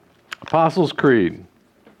Apostles' Creed.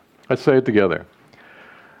 Let's say it together.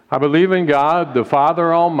 I believe in God, the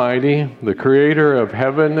Father Almighty, the creator of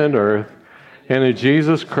heaven and earth, and in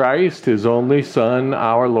Jesus Christ, his only Son,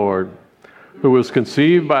 our Lord, who was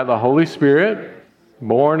conceived by the Holy Spirit,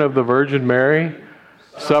 born of the Virgin Mary,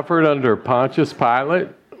 suffered under Pontius Pilate,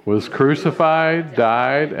 was crucified,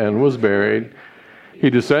 died, and was buried. He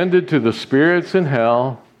descended to the spirits in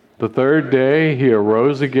hell. The third day he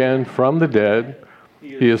arose again from the dead.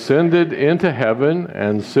 He ascended into heaven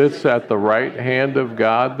and sits at the right hand of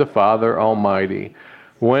God the Father Almighty,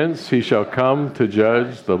 whence he shall come to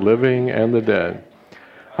judge the living and the dead.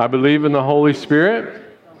 I believe in the Holy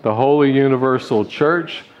Spirit, the holy universal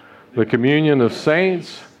church, the communion of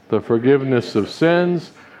saints, the forgiveness of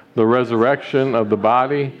sins, the resurrection of the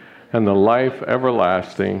body, and the life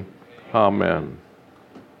everlasting. Amen.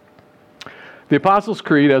 The Apostles'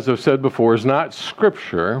 Creed, as I've said before, is not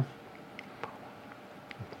scripture,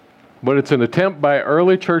 but it's an attempt by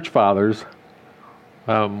early church fathers,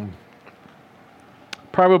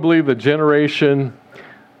 probably the generation,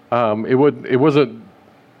 it wasn't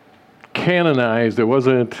canonized, it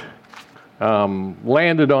wasn't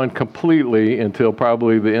landed on completely until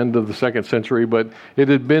probably the end of the 2nd century, but it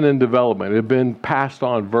had been in development. It had been passed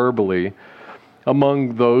on verbally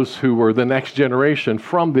among those who were the next generation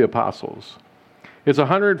from the apostles. It's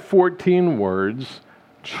 114 words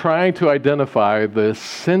trying to identify the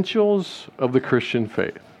essentials of the Christian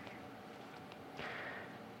faith.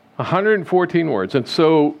 114 words. And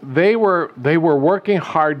so they were working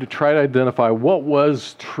hard to try to identify what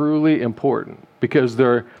was truly important, because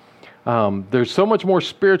there's so much more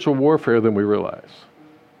spiritual warfare than we realize.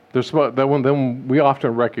 Than we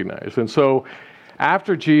often recognize. And so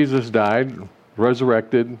after Jesus died,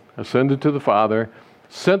 resurrected, ascended to the Father,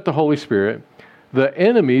 sent the Holy Spirit, the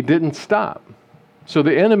enemy didn't stop. So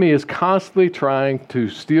the enemy is constantly trying to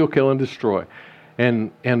steal, kill, and destroy.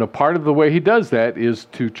 And a part of the way he does that is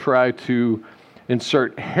to try to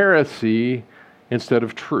insert heresy instead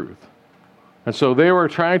of truth. And so they were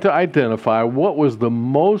trying to identify what was the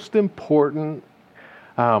most important,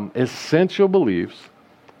 essential beliefs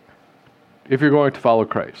if you're going to follow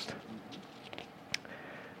Christ.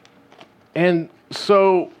 And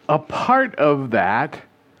so a part of that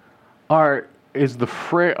are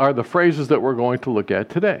the phrases that we're going to look at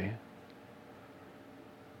today.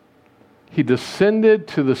 He descended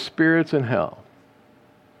to the spirits in hell.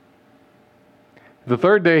 The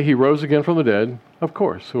third day he rose again from the dead. Of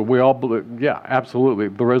course, so we all believe, yeah, absolutely.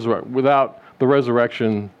 Without the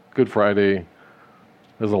resurrection, Good Friday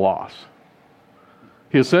is a loss.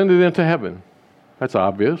 He ascended into heaven. That's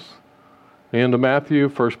obvious. The end of Matthew,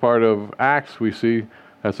 first part of Acts, we see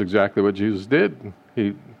that's exactly what Jesus did.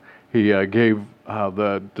 He gave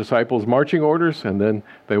the disciples marching orders, and then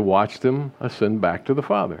they watched him ascend back to the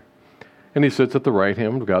Father. And he sits at the right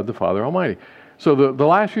hand of God the Father Almighty. So the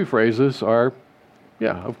last few phrases are,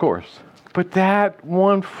 yeah, of course. But that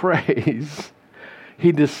one phrase,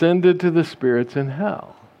 he descended to the spirits in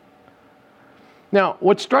hell. Now,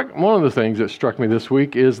 one of the things that struck me this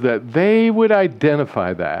week is that they would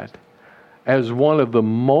identify that as one of the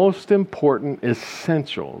most important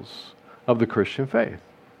essentials of the Christian faith.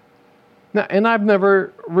 Now, and I've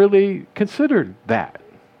never really considered that.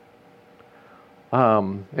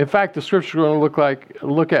 In fact, the scriptures we're going to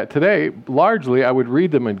look at today, largely I would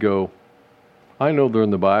read them and go, I know they're in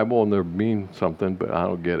the Bible and they mean something, but I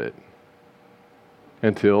don't get it.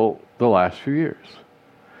 Until the last few years.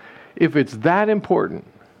 If it's that important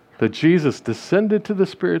that Jesus descended to the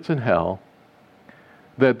spirits in hell,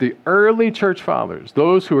 that the early church fathers,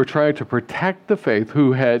 those who were trying to protect the faith,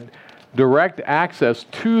 who had direct access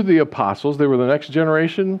to the apostles, they were the next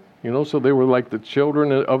generation, so they were like the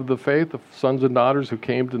children of the faith, the sons and daughters who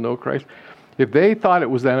came to know Christ. If they thought it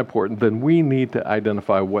was that important, then we need to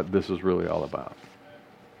identify what this is really all about.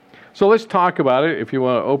 So let's talk about it. If you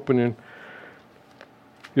want to open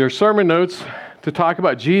your sermon notes to talk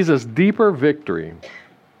about Jesus' deeper victory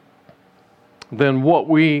than what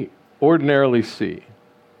we ordinarily see.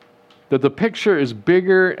 That the picture is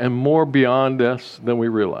bigger and more beyond us than we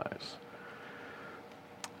realize.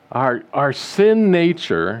 Our sin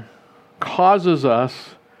nature causes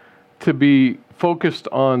us to be focused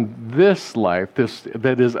on this life,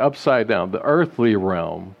 that is upside down, the earthly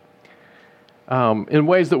realm, in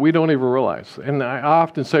ways that we don't even realize. And I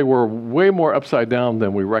often say we're way more upside down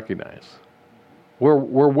than we recognize.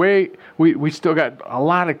 We still got a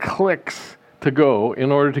lot of clicks to go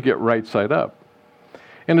in order to get right side up.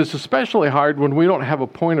 And it's especially hard when we don't have a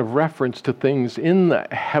point of reference to things in the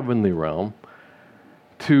heavenly realm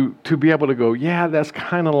to be able to go, yeah, that's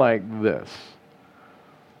kind of like this.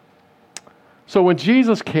 So when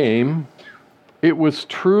Jesus came, it was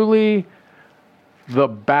truly the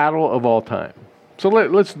battle of all time. So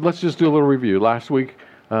let's just do a little review. Last week,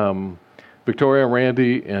 Victoria,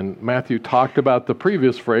 Randy, and Matthew talked about the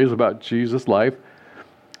previous phrase about Jesus' life.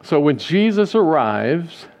 So when Jesus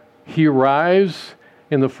arrives, he arrives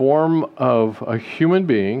in the form of a human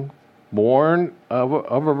being, born of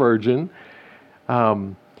a virgin,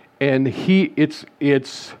 and it's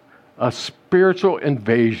a spiritual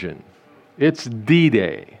invasion. It's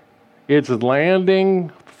D-Day. It's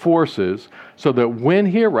landing forces so that when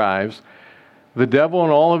he arrives, the devil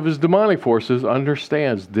and all of his demonic forces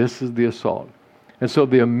understands this is the assault. And so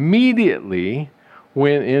they immediately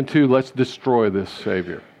went into, let's destroy this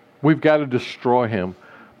Savior. We've got to destroy him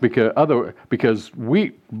because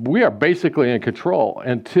we are basically in control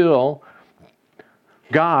until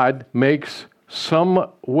God makes some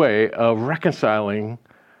way of reconciling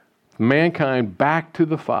mankind back to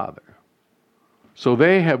the Father. So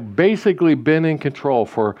they have basically been in control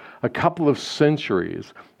for a couple of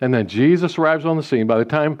centuries. And then Jesus arrives on the scene. By the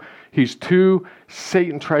time he's 2,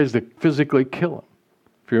 Satan tries to physically kill him.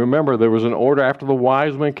 If you remember, there was an order after the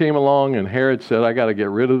wise men came along, and Herod said, I got to get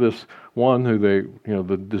rid of this one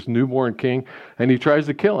this newborn king. And he tries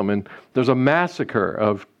to kill him. And there's a massacre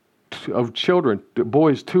of children,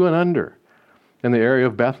 boys 2 and under, in the area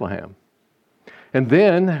of Bethlehem. And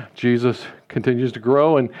then Jesus continues to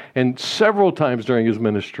grow, and several times during his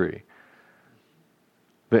ministry,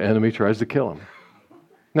 the enemy tries to kill him.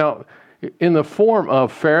 Now, in the form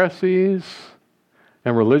of Pharisees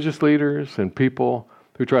and religious leaders and people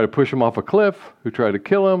who try to push him off a cliff, who try to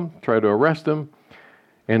kill him, try to arrest him,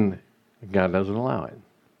 and God doesn't allow it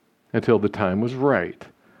until the time was right.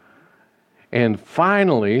 And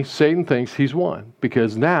finally, Satan thinks he's won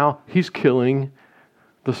because now he's killing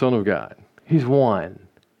the Son of God. He's won.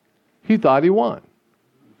 He thought he won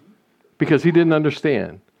because he didn't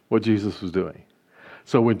understand what Jesus was doing.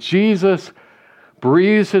 So when Jesus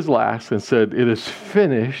breathes his last and said, it is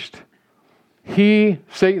finished,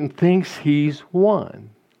 Satan thinks he's won.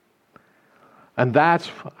 And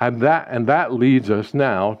that leads us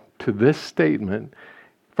now to this statement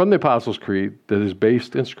from the Apostles' Creed that is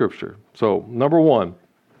based in Scripture. So, number 1,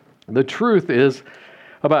 the truth is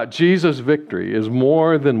about Jesus' victory is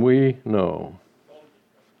more than we know.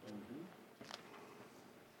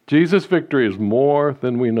 Jesus' victory is more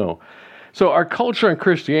than we know. So our culture in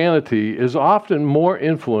Christianity is often more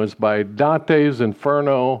influenced by Dante's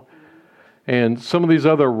Inferno and some of these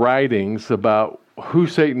other writings about who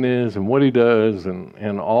Satan is and what he does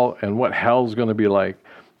and what hell's going to be like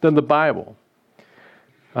than the Bible.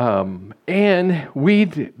 And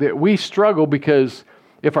we struggle because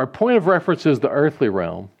if our point of reference is the earthly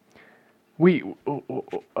realm, we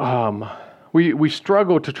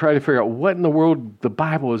struggle to try to figure out what in the world the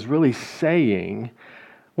Bible is really saying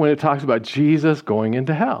when it talks about Jesus going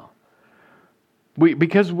into hell.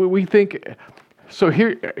 Because we think, so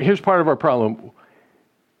here's part of our problem.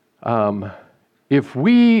 If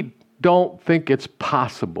we don't think it's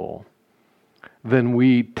possible, then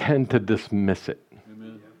we tend to dismiss it.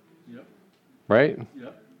 Amen. Yep. Right?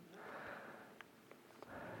 Yep.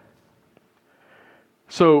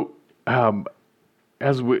 So,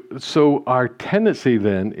 our tendency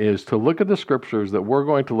then is to look at the scriptures that we're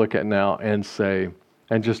going to look at now and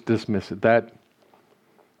just dismiss it. That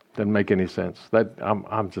doesn't make any sense.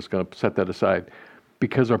 I'm just going to set that aside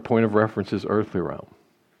because our point of reference is earthly realm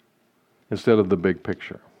instead of the big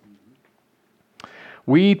picture.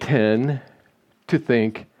 We tend to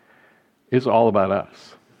think it's all about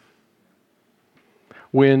us.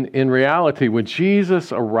 When in reality, when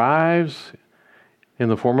Jesus arrives in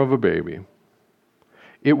the form of a baby,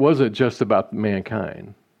 it wasn't just about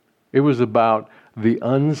mankind. It was about the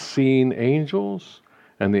unseen angels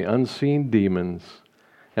and the unseen demons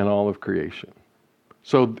and all of creation.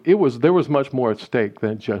 So there was much more at stake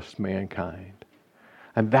than just mankind.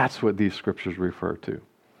 And that's what these scriptures refer to.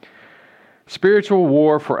 Spiritual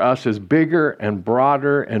war for us is bigger and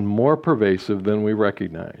broader and more pervasive than we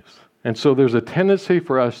recognize. And so there's a tendency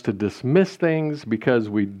for us to dismiss things because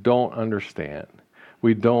we don't understand.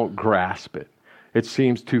 We don't grasp it. It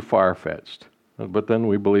seems too far-fetched. But then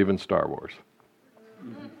we believe in Star Wars.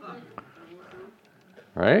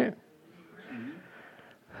 Right?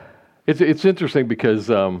 It's interesting because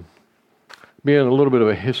being a little bit of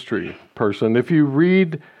a history person, if you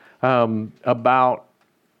read about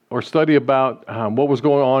or study about what was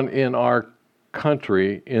going on in our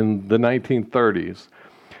country in the 1930s,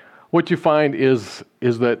 what you find is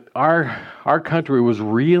that our country was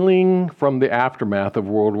reeling from the aftermath of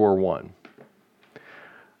World War I.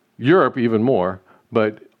 Europe even more,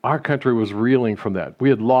 but our country was reeling from that. We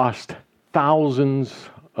had lost thousands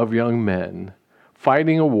of young men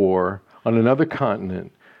fighting a war on another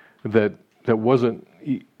continent that wasn't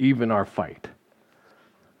even our fight.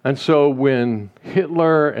 And so when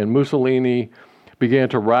Hitler and Mussolini began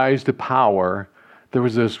to rise to power, there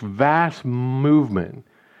was this vast movement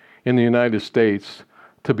in the United States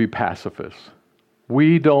to be pacifists.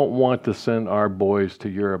 We don't want to send our boys to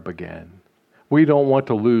Europe again. We don't want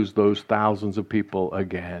to lose those thousands of people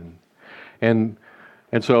again. And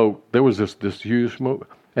so there was this huge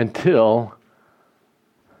movement until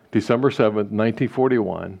December 7th,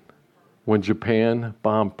 1941, when Japan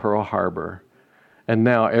bombed Pearl Harbor. And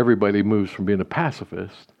now everybody moves from being a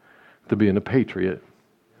pacifist to being a patriot.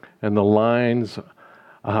 And the lines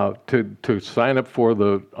to sign up for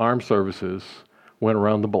the armed services went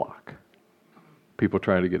around the block. People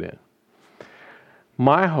trying to get in.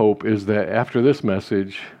 My hope is that after this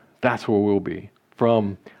message, that's where we'll be.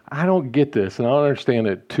 From, I don't get this and I don't understand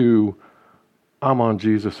it, to, I'm on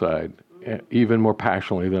Jesus' side, even more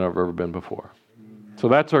passionately than I've ever been before. So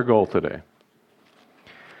that's our goal today.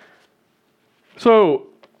 So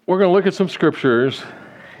we're going to look at some scriptures.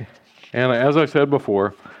 And as I said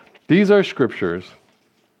before, these are scriptures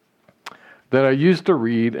that I used to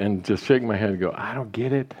read and just shake my head and go, I don't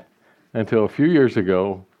get it. Until a few years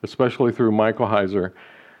ago, especially through Michael Heiser,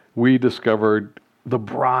 we discovered the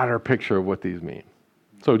broader picture of what these mean.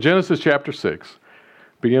 So Genesis chapter 6,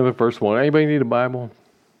 beginning with verse 1. Anybody need a Bible?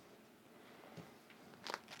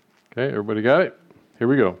 Okay, everybody got it? Here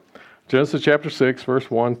we go. Genesis chapter 6,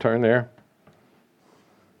 verse 1, turn there.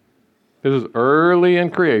 This is early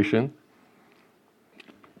in creation.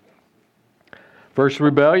 First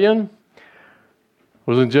rebellion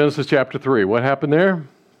was in Genesis chapter 3. What happened there?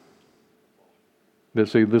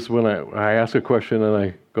 See, this is when I ask a question and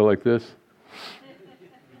I go like this.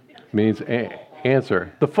 Means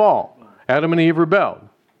answer. The fall. Adam and Eve rebelled.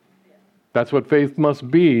 That's what Faith Must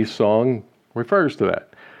Be song refers to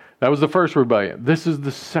that. That was the first rebellion. This is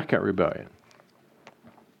the second rebellion.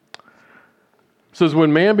 It says,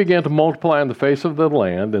 when man began to multiply on the face of the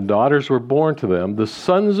land and daughters were born to them, the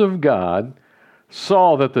sons of God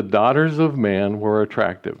saw that the daughters of man were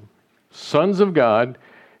attractive. Sons of God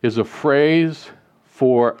is a phrase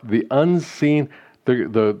for the unseen.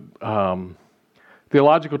 The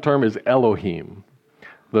theological term is Elohim,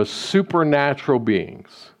 the supernatural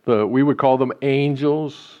beings. We would call them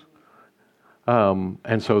angels.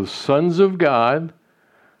 And so the sons of God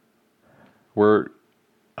were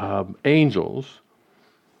angels.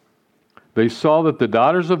 They saw that the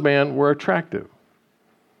daughters of man were attractive.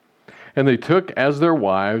 And they took as their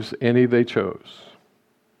wives any they chose.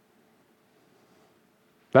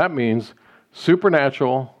 That means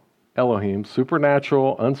supernatural Elohim,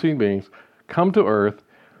 supernatural unseen beings, come to earth,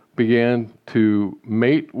 began to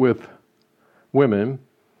mate with women,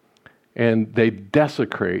 and they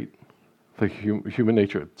desecrate the human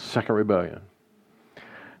nature. Second rebellion.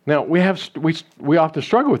 Now we often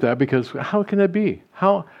struggle with that because how can that be?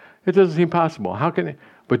 It doesn't seem possible. How can it?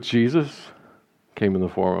 But Jesus came in the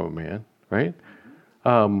form of a man, right?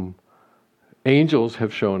 Angels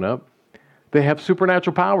have shown up. They have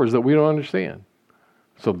supernatural powers that we don't understand.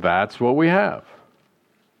 So that's what we have.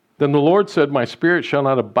 Then the Lord said, my spirit shall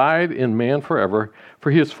not abide in man forever,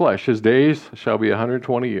 for he is flesh. His days shall be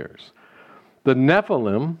 120 years. The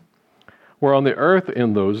Nephilim were on the earth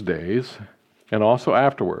in those days, and also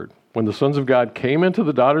afterward, when the sons of God came into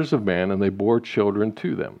the daughters of man, and they bore children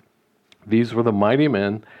to them. These were the mighty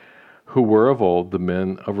men who were of old, the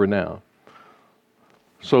men of renown.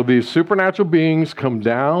 So these supernatural beings come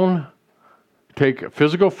down, take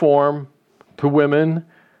physical form to women,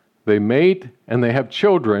 they mate, and they have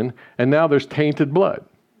children, and now there's tainted blood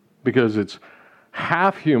because it's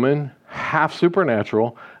half human, half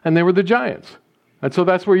supernatural, and they were the giants. And so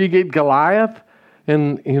that's where you get Goliath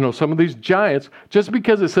and some of these giants. Just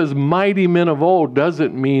because it says mighty men of old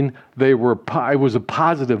doesn't mean it was a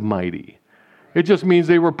positive mighty. It just means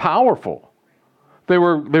they were powerful. They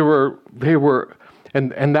were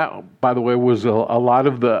and that, by the way, was a lot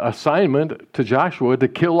of the assignment to Joshua to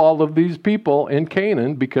kill all of these people in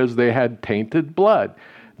Canaan because they had tainted blood.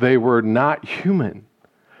 They were not human.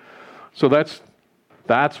 So that's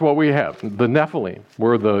what we have. The Nephilim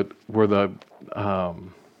were the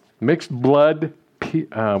mixed blood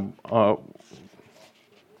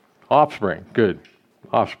offspring. Good.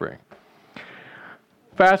 Offspring.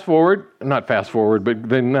 Not fast forward, but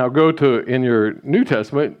then now go to, in your New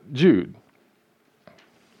Testament, Jude.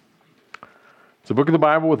 It's a book of the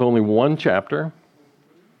Bible with only one chapter.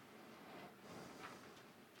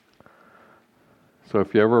 So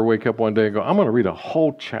if you ever wake up one day and go, I'm going to read a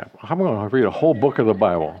whole chapter, I'm going to read a whole book of the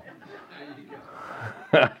Bible.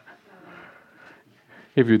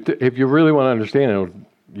 If you really want to understand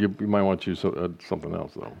it, you might want to choose something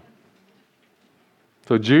else, though.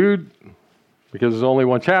 So Jude, because there's only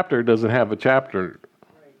one chapter, doesn't have a chapter.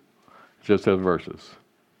 It just has verses.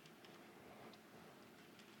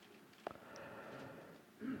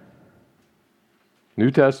 New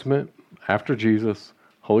Testament, after Jesus,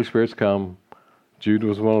 Holy Spirit's come. Jude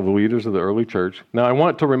was one of the leaders of the early church. Now, I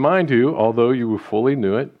want to remind you, although you fully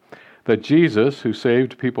knew it, that Jesus, who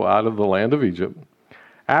saved people out of the land of Egypt,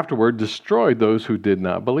 afterward destroyed those who did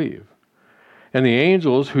not believe. And the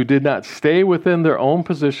angels who did not stay within their own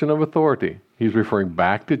position of authority. He's referring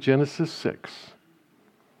back to Genesis 6.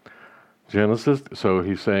 So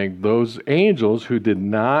he's saying those angels who did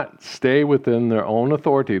not stay within their own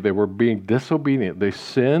authority, they were being disobedient. They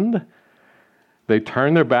sinned. They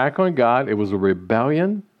turned their back on God. It was a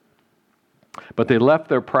rebellion. But they left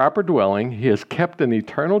their proper dwelling. He has kept in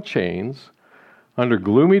eternal chains under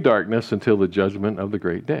gloomy darkness until the judgment of the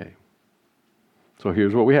great day. So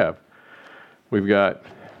here's what we have. We've got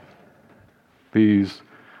these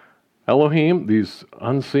Elohim, these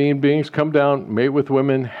unseen beings, come down, mate with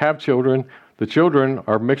women, have children. The children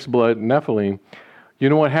are mixed blood Nephilim. You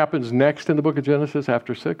know what happens next in the book of Genesis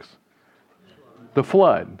after 6? The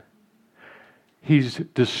flood. He's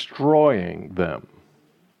destroying them.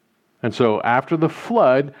 And so after the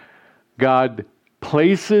flood, God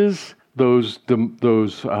places those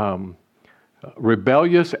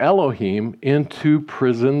rebellious Elohim into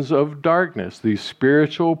prisons of darkness, these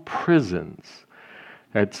spiritual prisons.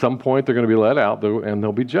 At some point, they're going to be let out and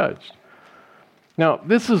they'll be judged. Now,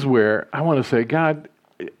 this is where I want to say, God,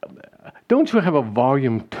 don't you have a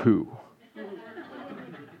volume 2?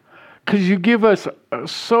 Because you give us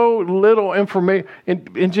so little information.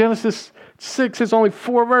 In Genesis 6, it's only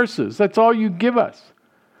 4 verses. That's all you give us.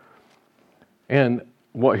 And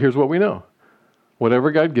here's what we know.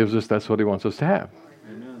 Whatever God gives us, that's what he wants us to have.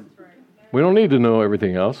 Amen. We don't need to know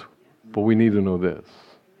everything else, but we need to know this.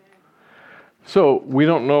 So we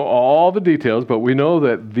don't know all the details, but we know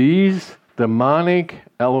that these demonic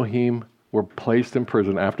Elohim were placed in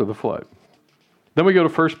prison after the flood. Then we go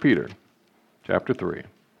to 1 Peter chapter 3.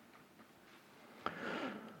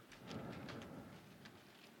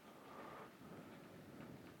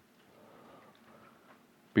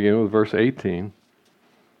 Beginning with verse 18.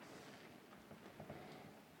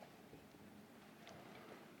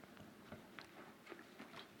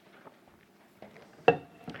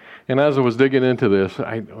 And as I was digging into this,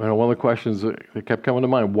 one of the questions that kept coming to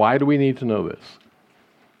mind, why do we need to know this?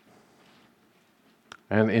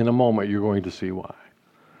 And in a moment, you're going to see why.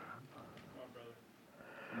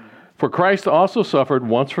 For Christ also suffered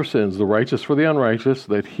once for sins, the righteous for the unrighteous,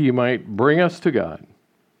 that he might bring us to God,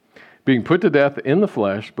 being put to death in the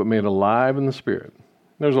flesh, but made alive in the Spirit.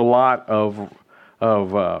 There's a lot of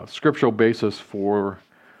scriptural basis for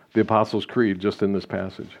the Apostles' Creed just in this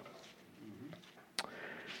passage.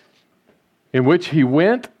 In which he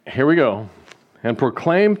went, here we go, and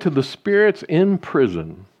proclaimed to the spirits in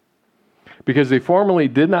prison, because they formerly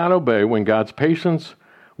did not obey when God's patience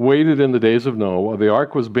waited in the days of Noah while the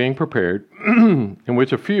ark was being prepared, in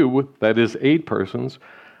which a few, that is 8 persons,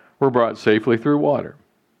 were brought safely through water.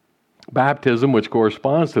 Baptism, which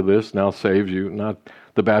corresponds to this, now saves you, not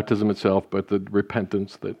the baptism itself, but the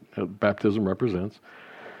repentance that baptism represents.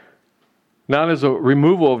 Not as a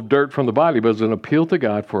removal of dirt from the body, but as an appeal to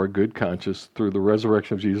God for a good conscience through the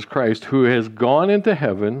resurrection of Jesus Christ, who has gone into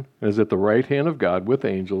heaven and is at the right hand of God with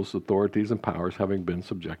angels, authorities, and powers having been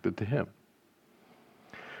subjected to him.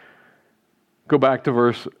 Go back to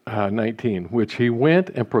verse 19, which he went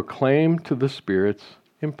and proclaimed to the spirits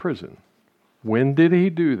in prison. When did he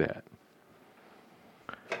do that?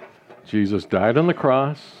 Jesus died on the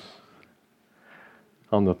cross.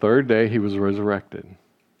 On the 3rd day, he was resurrected.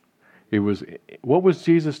 What was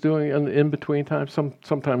Jesus doing in between times?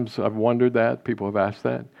 Sometimes I've wondered that. People have asked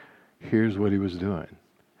that. Here's what he was doing.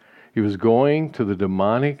 He was going to the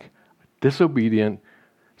demonic, disobedient,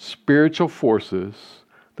 spiritual forces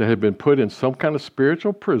that had been put in some kind of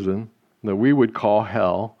spiritual prison that we would call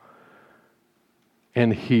hell,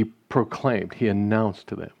 and he proclaimed, he announced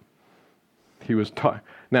to them. He was taught.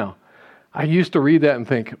 Now, I used to read that and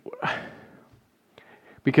think,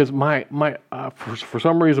 because for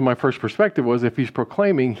some reason my first perspective was if he's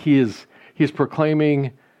proclaiming, he's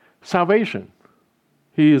proclaiming salvation.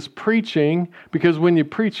 He is preaching, because when you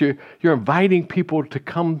preach, you're inviting people to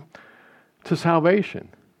come to salvation.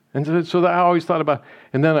 And so that I always thought about,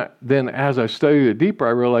 and then as I studied it deeper,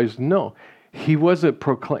 I realized no, he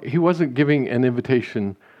wasn't giving an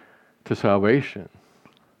invitation to salvation.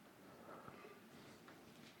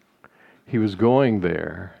 He was going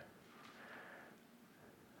there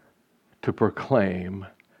to proclaim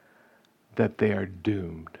that they are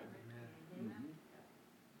doomed.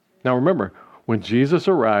 Now remember, when Jesus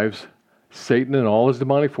arrives, Satan and all his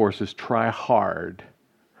demonic forces try hard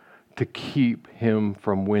to keep him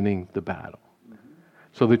from winning the battle.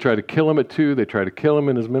 So they try to kill him at 2, they try to kill him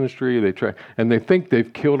in his ministry, and they think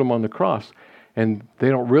they've killed him on the cross, and they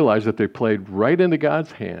don't realize that they played right into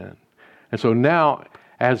God's hand. And so now,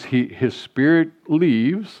 as his spirit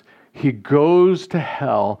leaves, he goes to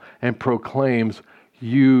hell and proclaims,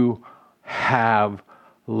 "You have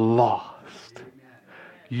lost.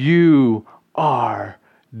 You are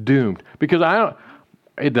doomed." Because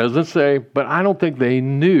it doesn't say, but I don't think they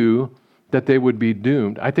knew that they would be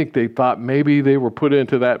doomed. I think they thought maybe they were put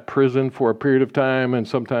into that prison for a period of time and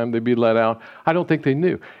sometime they'd be let out. I don't think they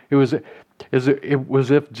knew. It was as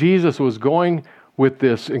if Jesus was going with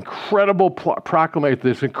this incredible proclamation,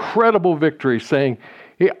 this incredible victory, saying,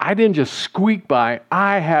 "I didn't just squeak by.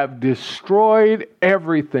 I have destroyed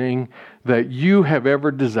everything that you have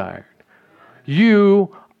ever desired.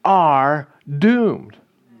 You are doomed."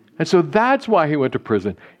 And so that's why he went to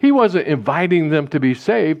prison. He wasn't inviting them to be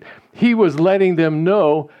saved. He was letting them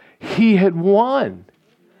know he had won.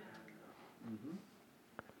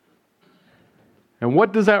 And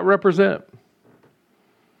what does that represent?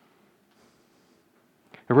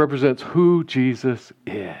 It represents who Jesus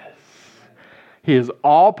is. He is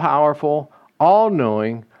all-powerful,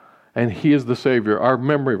 all-knowing, and he is the Savior. Our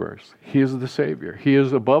memory verse, he is the Savior. He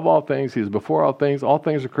is above all things. He is before all things. All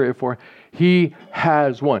things are created for him. He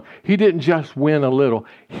has won. He didn't just win a little.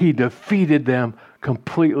 He defeated them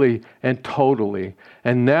completely and totally.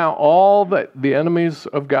 And now all that the enemies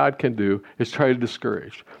of God can do is try to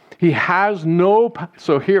discourage. He has no...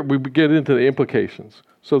 So here we get into the implications.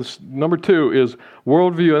 So number 2 is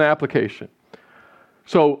worldview and application.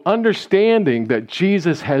 So understanding that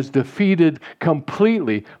Jesus has defeated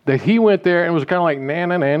completely, that he went there and was kind of like,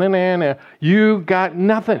 na. You got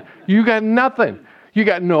nothing. You got nothing. You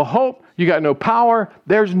got no hope. You got no power.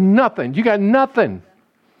 There's nothing. You got nothing.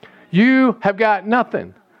 You have got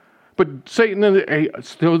nothing. But Satan,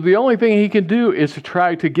 so the only thing he can do is to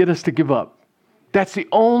try to get us to give up. That's the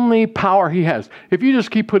only power he has. If you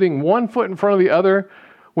just keep putting one foot in front of the other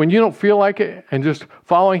when you don't feel like it and just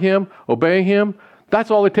following him, obeying him, that's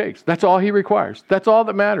all it takes. That's all he requires. That's all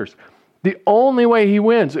that matters. The only way he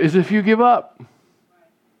wins is if you give up.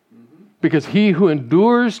 Because he who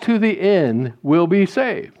endures to the end will be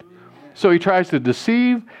saved. So he tries to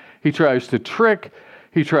deceive, he tries to trick,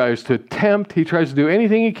 he tries to tempt, he tries to do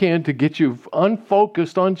anything he can to get you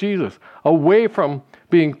unfocused on Jesus, away from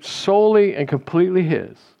being solely and completely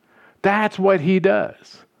his. That's what he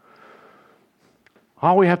does.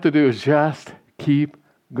 All we have to do is just keep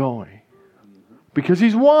going. Because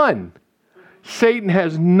he's won. Satan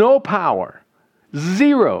has no power,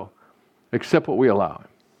 0, except what we allow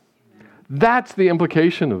him. That's the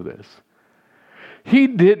implication of this. He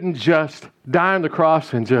didn't just die on the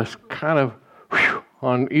cross and just kind of,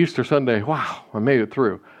 on Easter Sunday, wow, I made it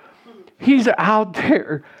through. He's out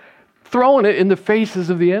there throwing it in the faces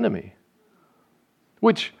of the enemy,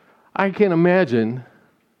 which I can imagine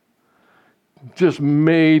just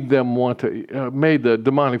made them want to, made the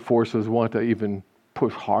demonic forces want to even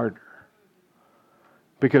push harder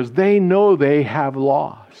because they know they have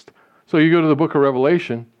lost. So you go to the book of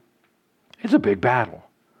Revelation, it's a big battle.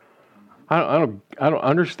 I don't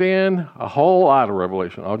understand a whole lot of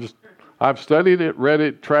Revelation. I've studied it, read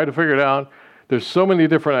it, tried to figure it out. There's so many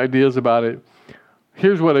different ideas about it.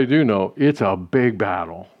 Here's what I do know. It's a big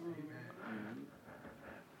battle.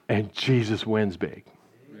 And Jesus wins big.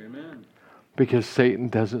 Amen. Because Satan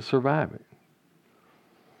doesn't survive it.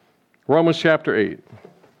 Romans chapter 8.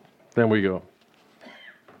 Then we go.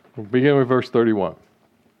 We'll begin with verse 31.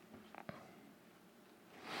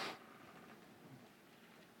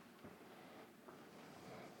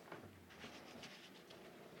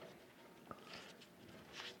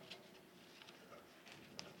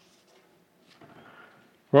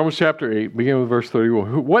 Romans chapter 8, beginning with verse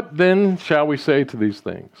 31. What then shall we say to these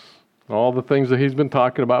things? All the things that he's been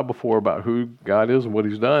talking about before, about who God is and what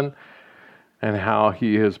he's done, and how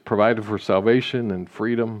he has provided for salvation and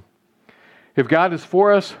freedom. If God is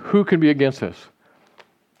for us, who can be against us?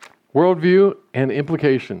 Worldview and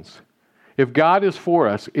implications. If God is for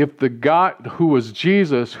us, if the God who was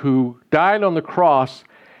Jesus, who died on the cross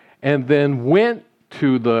and then went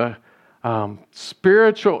to the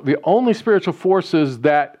only spiritual forces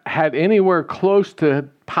that had anywhere close to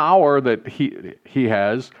power that he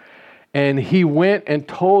has, and he went and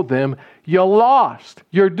told them, you lost,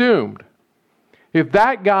 you're doomed. If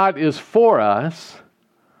that God is for us,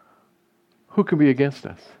 who can be against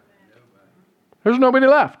us? There's nobody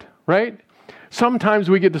left. right? Sometimes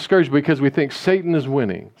we get discouraged because we think Satan is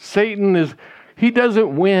winning. He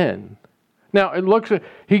doesn't win. Now,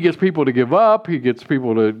 he gets people to give up. He gets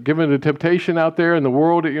people to give into temptation out there in the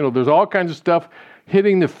world. There's all kinds of stuff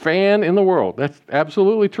hitting the fan in the world. That's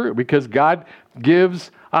absolutely true because God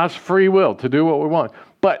gives us free will to do what we want.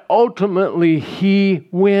 But ultimately, he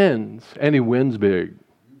wins, and he wins big.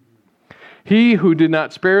 He who did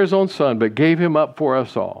not spare his own son, but gave him up for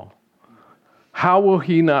us all, how will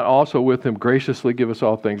he not also with him graciously give us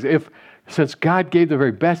all things? Since God gave the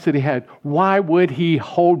very best that he had, why would he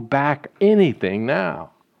hold back anything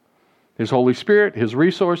now? His Holy Spirit, his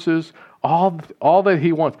resources, all that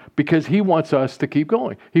he wants, because he wants us to keep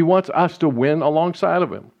going. He wants us to win alongside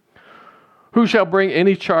of him. Who shall bring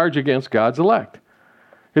any charge against God's elect?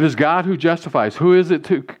 It is God who justifies. Who is it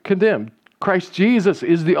to condemn? Christ Jesus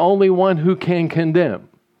is the only one who can condemn.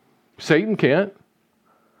 Satan can't.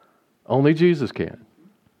 Only Jesus can.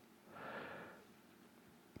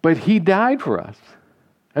 But he died for us.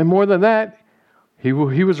 And more than that, he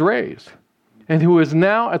was raised. And who is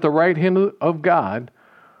now at the right hand of God,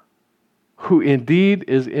 who indeed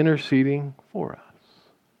is interceding for us.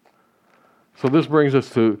 So this brings us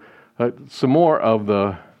to some more of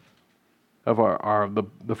the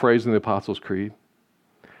phrase in the Apostles' Creed.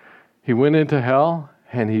 He went into hell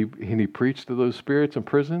and he preached to those spirits in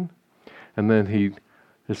prison, and then he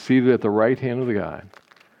is seated at the right hand of the God,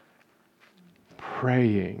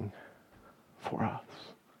 praying for us.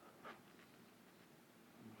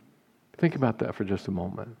 Think about that for just a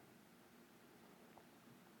moment.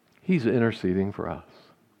 He's interceding for us.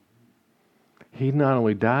 He not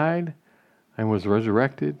only died and was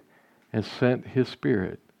resurrected and sent his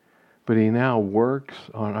Spirit, but he now works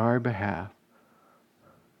on our behalf.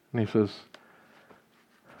 And he says,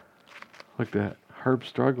 look at that. Herb's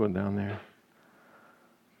struggling down there.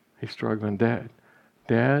 He's struggling.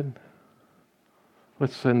 Dad,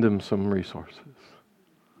 let's send him some resources.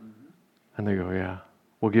 Mm-hmm. And they go, yeah,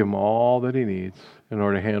 we'll give him all that he needs in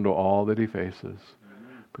order to handle all that he faces.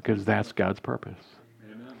 Amen. Because that's God's purpose.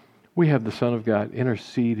 Amen. We have the Son of God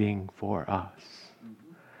interceding for us.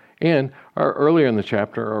 Mm-hmm. And earlier in the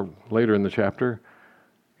chapter, or later in the chapter,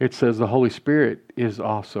 it says the Holy Spirit is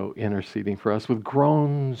also interceding for us with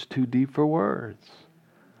groans too deep for words.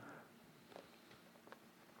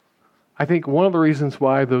 I think one of the reasons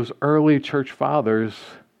why those early church fathers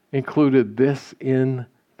included this in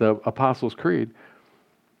the Apostles' Creed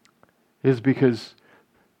is because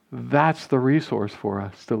that's the resource for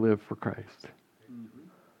us to live for Christ.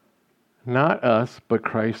 Mm-hmm. Not us, but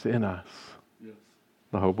Christ in us. Yes.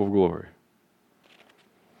 The hope of glory.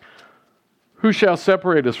 Who shall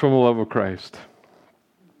separate us from the love of Christ?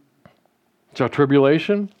 Shall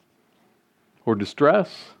tribulation, or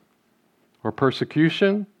distress, or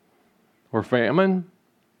persecution, or famine,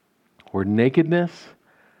 or nakedness,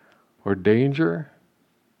 or danger,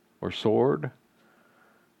 or sword?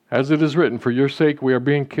 As it is written, for your sake we are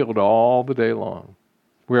being killed all the day long.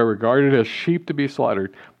 We are regarded as sheep to be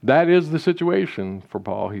slaughtered. That is the situation for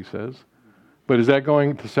Paul, he says. But is that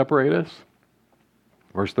going to separate us?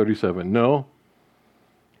 Verse 37, no.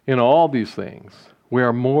 In all these things, we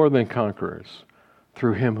are more than conquerors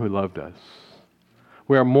through him who loved us.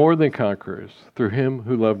 We are more than conquerors through him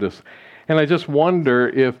who loved us. And I just wonder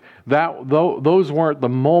if those weren't the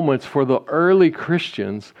moments for the early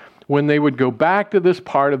Christians when they would go back to this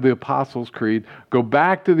part of the Apostles' Creed, go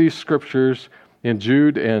back to these scriptures in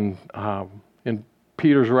Jude and in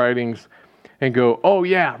Peter's writings, and go, oh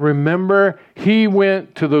yeah, remember he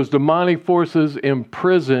went to those demonic forces in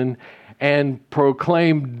prison and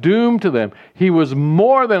proclaimed doom to them. He was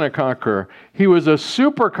more than a conqueror. He was a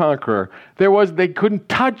super conqueror. They couldn't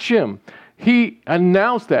touch him. He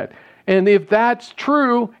announced that. And if that's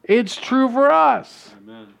true, it's true for us.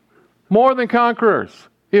 Amen. More than conquerors.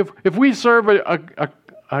 If we serve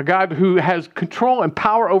a God who has control and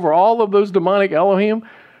power over all of those demonic Elohim,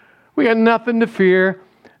 we got nothing to fear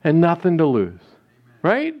and nothing to lose.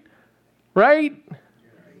 Right? Right?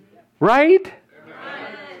 Right?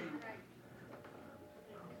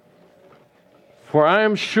 For I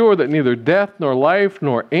am sure that neither death nor life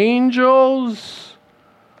nor angels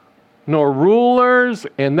nor rulers,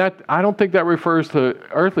 and that I don't think that refers to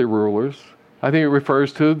earthly rulers. I think it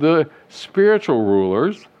refers to the spiritual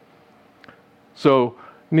rulers. So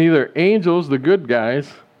neither angels, the good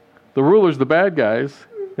guys, the rulers, the bad guys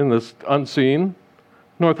in this unseen,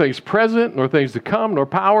 nor things present, nor things to come, nor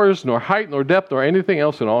powers, nor height, nor depth, nor anything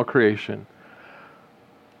else in all creation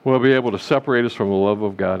will be able to separate us from the love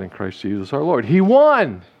of God in Christ Jesus our Lord. He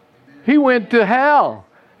won. He went to hell.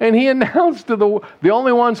 And he announced to the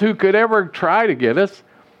only ones who could ever try to get us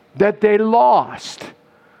that they lost.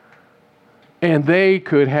 And they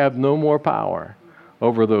could have no more power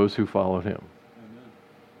over those who followed him.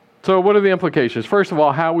 So what are the implications? First of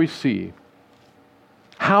all, how we see,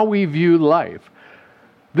 how we view life.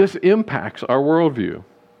 This impacts our worldview.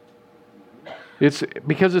 It's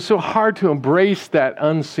because it's so hard to embrace that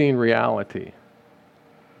unseen reality.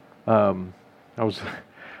 I was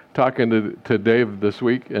talking to Dave this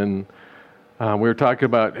week, and we were talking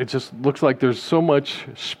about, it just looks like there's so much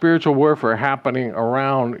spiritual warfare happening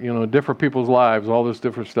around, different people's lives, all this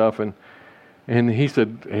different stuff. And he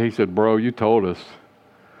said, bro, you told us.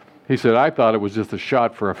 He said, I thought it was just a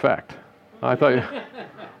shot for effect. I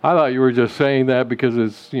thought you were just saying that because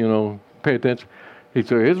it's, pay attention. He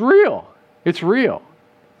said, it's real. It's real.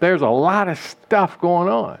 There's a lot of stuff going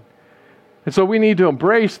on. And so we need to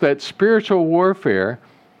embrace that spiritual warfare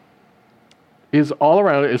is all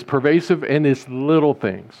around it, is pervasive, and it's little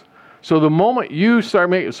things. So the moment you start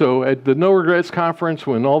making, so at the No Regrets conference,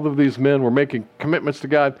 when all of these men were making commitments to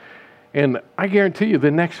God, and I guarantee you the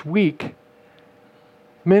next week,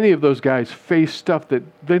 many of those guys faced stuff that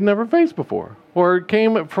they'd never faced before, or it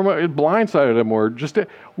came from it blindsided them, or just,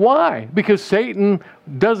 why? Because Satan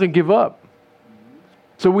doesn't give up.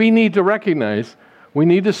 So we need to recognize, we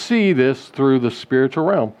need to see this through the spiritual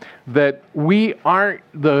realm, that we aren't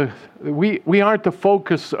the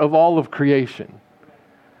focus of all of creation.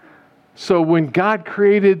 So when God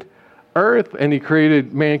created earth and he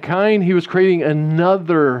created mankind, he was creating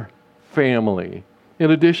another family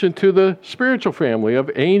in addition to the spiritual family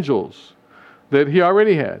of angels that he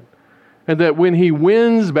already had. And that when he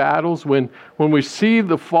wins battles, when we see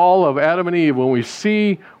the fall of Adam and Eve, when we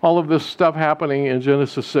see all of this stuff happening in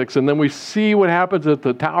Genesis 6, and then we see what happens at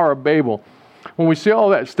the Tower of Babel, when we see all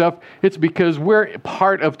that stuff, it's because we're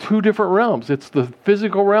part of two different realms. It's the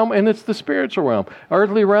physical realm and it's the spiritual realm,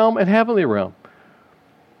 earthly realm and heavenly realm.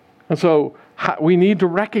 And so we need to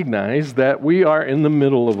recognize that we are in the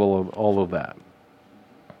middle of all of that.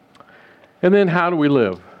 And then how do we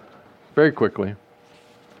live? Very quickly.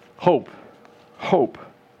 Hope. Hope.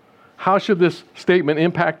 How should this statement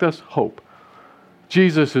impact us? Hope.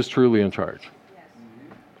 Jesus is truly in charge. Yes.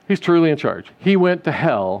 He's truly in charge. He went to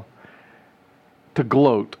hell to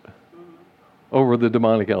gloat over the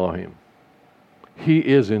demonic Elohim. He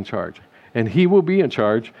is in charge. And he will be in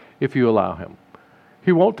charge if you allow him.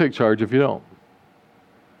 He won't take charge if you don't.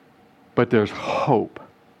 But there's hope.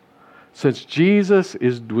 Since Jesus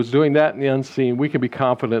was doing that in the unseen, we can be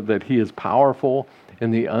confident that he is powerful in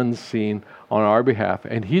the unseen on our behalf.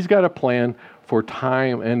 And he's got a plan for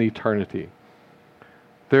time and eternity.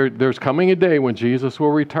 There's coming a day when Jesus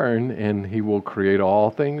will return and he will create all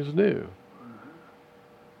things new.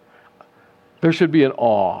 There should be an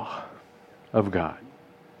awe of God.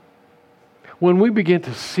 When we begin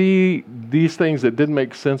to see these things that didn't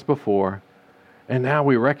make sense before, and now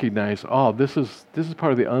we recognize, this is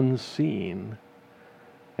part of the unseen,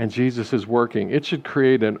 and Jesus is working, it should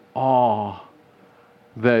create an awe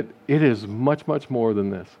that it is much, much more than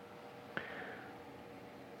this.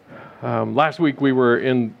 Last week we were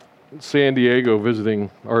in San Diego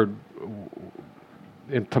visiting, or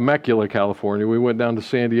in Temecula, California. We went down to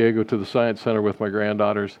San Diego to the Science Center with my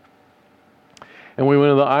granddaughters. And we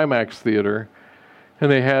went to the IMAX theater,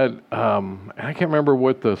 and they had, I can't remember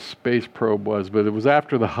what the space probe was, but it was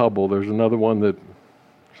after the Hubble. There's another one that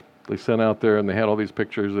they sent out there, and they had all these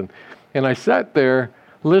pictures. And I sat there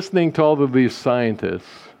listening to all of these scientists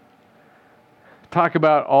talk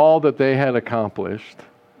about all that they had accomplished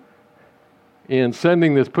in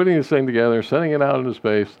putting this thing together, sending it out into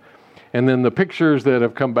space, and then the pictures that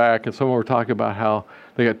have come back, and someone were talking about how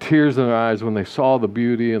they got tears in their eyes when they saw the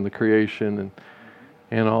beauty and the creation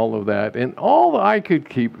and all of that. And all I could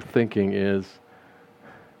keep thinking is,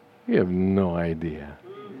 you have no idea.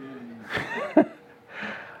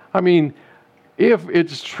 I mean, if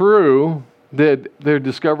it's true that they're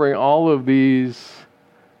discovering all of these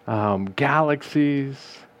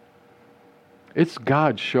galaxies, it's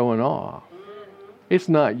God showing off. It's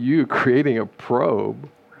not you creating a probe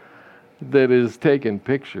that is taking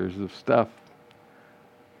pictures of stuff.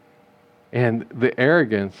 And the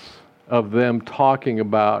arrogance of them talking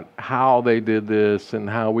about how they did this and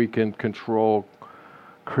how we can control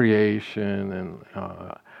creation. And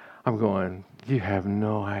I'm going, you have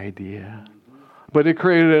no idea. But it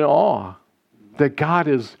created an awe that God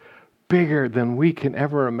is bigger than we can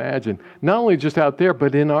ever imagine. Not only just out there,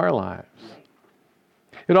 but in our lives.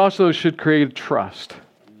 It also should create trust.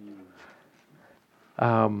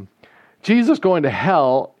 Jesus going to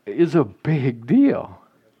hell is a big deal.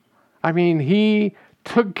 I mean, he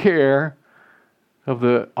took care of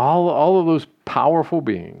all of those powerful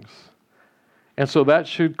beings. And so that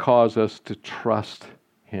should cause us to trust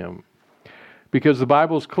him. Because the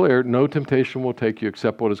Bible is clear, no temptation will take you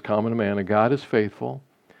except what is common to man, and God is faithful.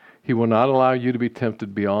 He will not allow you to be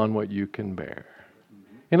tempted beyond what you can bear.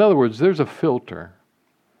 In other words, there's a filter,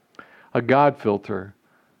 a God filter,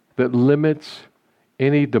 that limits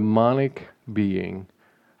any demonic being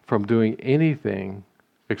from doing anything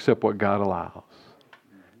except what God allows.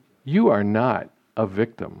 You are not a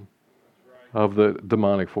victim of the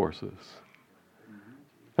demonic forces.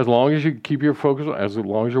 As long as you keep your focus, as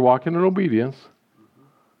long as you're walking in obedience,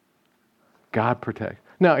 God protects.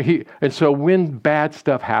 Now, and so when bad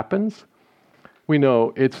stuff happens, we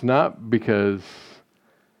know it's not because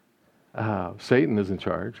Satan is in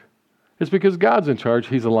charge. It's because God's in charge.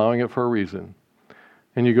 He's allowing it for a reason.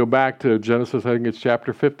 And you go back to Genesis, I think it's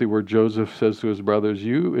chapter 50, where Joseph says to his brothers,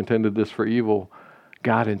 you intended this for evil.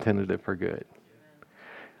 God intended it for good.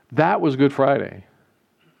 That was Good Friday.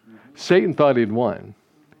 Satan thought he'd won.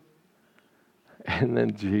 And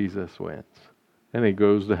then Jesus wins. And he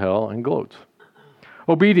goes to hell and gloats.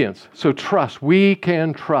 Obedience. So trust. We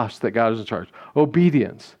can trust that God is in charge.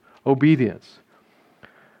 Obedience. Obedience.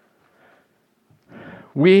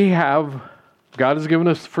 God has given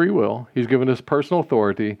us free will. He's given us personal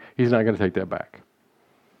authority. He's not going to take that back.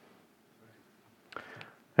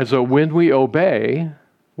 And so when we obey,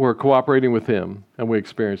 we're cooperating with Him and we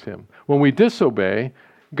experience Him. When we disobey,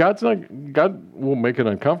 God won't make it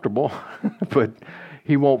uncomfortable, but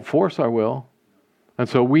He won't force our will. And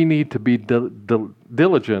so we need to be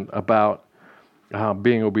diligent about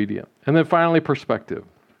being obedient. And then finally, perspective.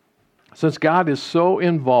 Since God is so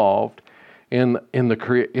involved in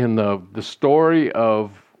the story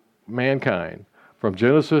of mankind, from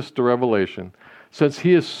Genesis to Revelation, since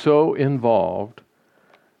He is so involved,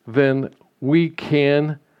 then we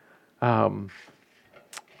can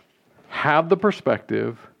have the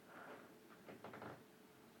perspective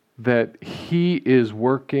that He is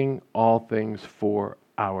working all things for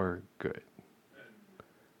our good.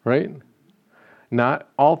 Right? Not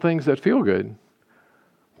all things that feel good,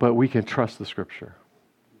 but we can trust the Scripture.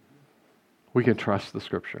 We can trust the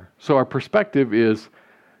Scripture. So our perspective is,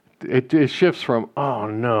 it shifts from, oh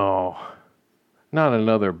no, not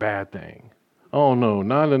another bad thing. Oh no,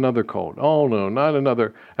 not another cold. Oh no, not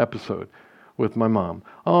another episode with my mom.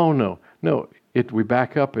 Oh no, we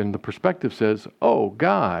back up and the perspective says, oh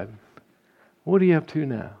God, what are you up to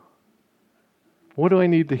now? What do I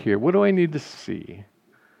need to hear? What do I need to see?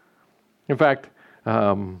 In fact,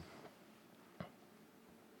 I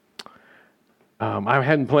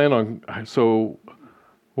hadn't planned on, so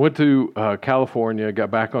went to California,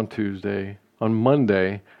 got back on Tuesday. On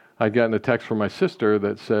Monday, I'd gotten a text from my sister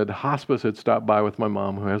that said hospice had stopped by with my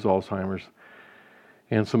mom, who has Alzheimer's,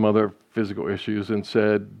 and some other physical issues, and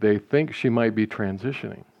said they think she might be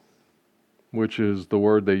transitioning, which is the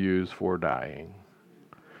word they use for dying.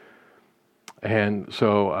 And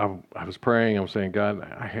so I was praying, I was saying, God,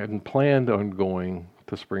 I hadn't planned on going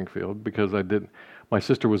to Springfield because I didn't. My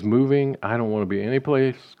sister was moving. I don't want to be any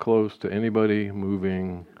place close to anybody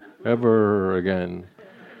moving ever again.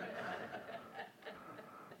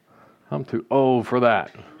 I'm too old for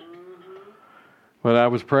that. But I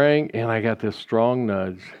was praying, and I got this strong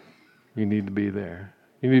nudge. You need to be there.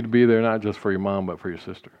 You need to be there not just for your mom, but for your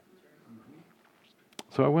sister.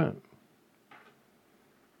 So I went.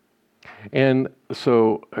 And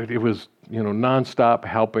so it was, nonstop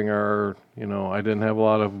helping her. I didn't have a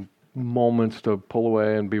lot of moments to pull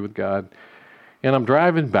away and be with God. And I'm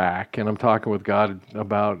driving back, and I'm talking with God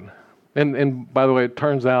about, and by the way, it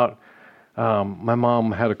turns out my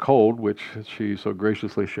mom had a cold, which she so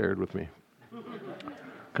graciously shared with me.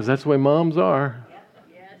 Because that's the way moms are.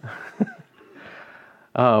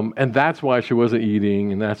 And that's why she wasn't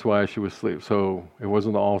eating, and that's why she was asleep. So it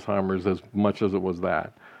wasn't the Alzheimer's as much as it was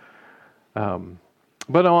that.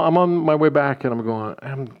 But I'm on my way back, and I'm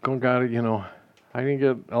going, God, I didn't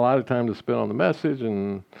get a lot of time to spend on the message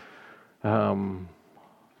and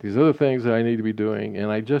these other things that I need to be doing.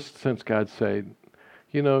 And I just sensed God say,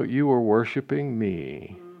 you were worshiping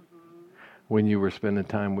me when you were spending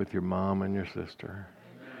time with your mom and your sister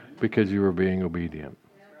because you were being obedient.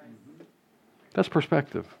 That's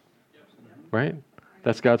perspective, right?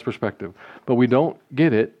 That's God's perspective. But we don't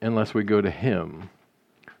get it unless we go to Him.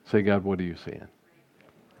 Say, God, what are you seeing?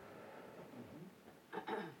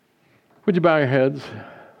 Would you bow your heads?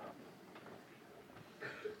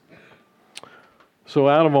 So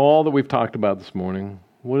out of all that we've talked about this morning,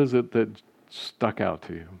 what is it that stuck out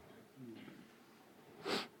to you?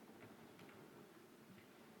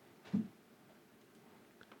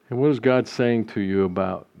 And what is God saying to you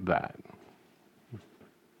about that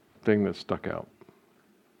thing that stuck out?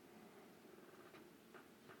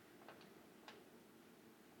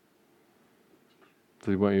 Does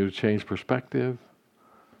he want you to change perspective?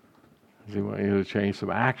 Does he want you to change some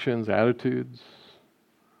actions, attitudes?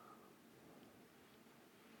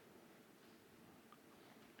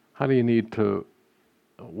 How do you need to,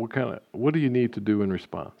 what do you need to do in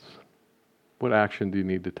response? What action do you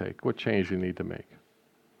need to take? What change do you need to make?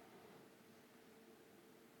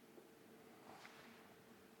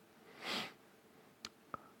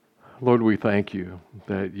 Lord, we thank you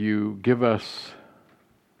that you give us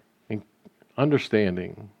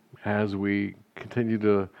understanding as we continue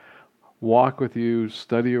to walk with you,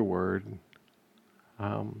 study your word.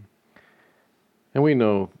 And we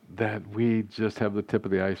know that we just have the tip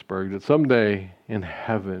of the iceberg, that someday in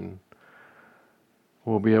heaven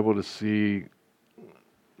we'll be able to see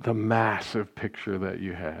the massive picture that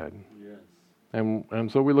you had. Yes.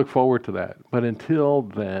 And so we look forward to that. But until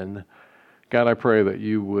then, God, I pray that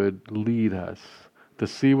you would lead us to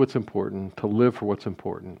see what's important, to live for what's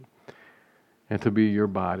important, and to be your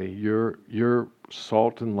body, your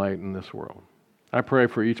salt and light in this world. I pray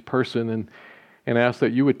for each person and ask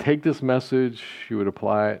that you would take this message, you would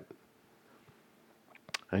apply it,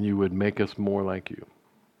 and you would make us more like you.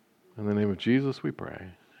 In the name of Jesus we pray.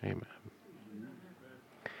 Amen.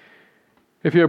 If you have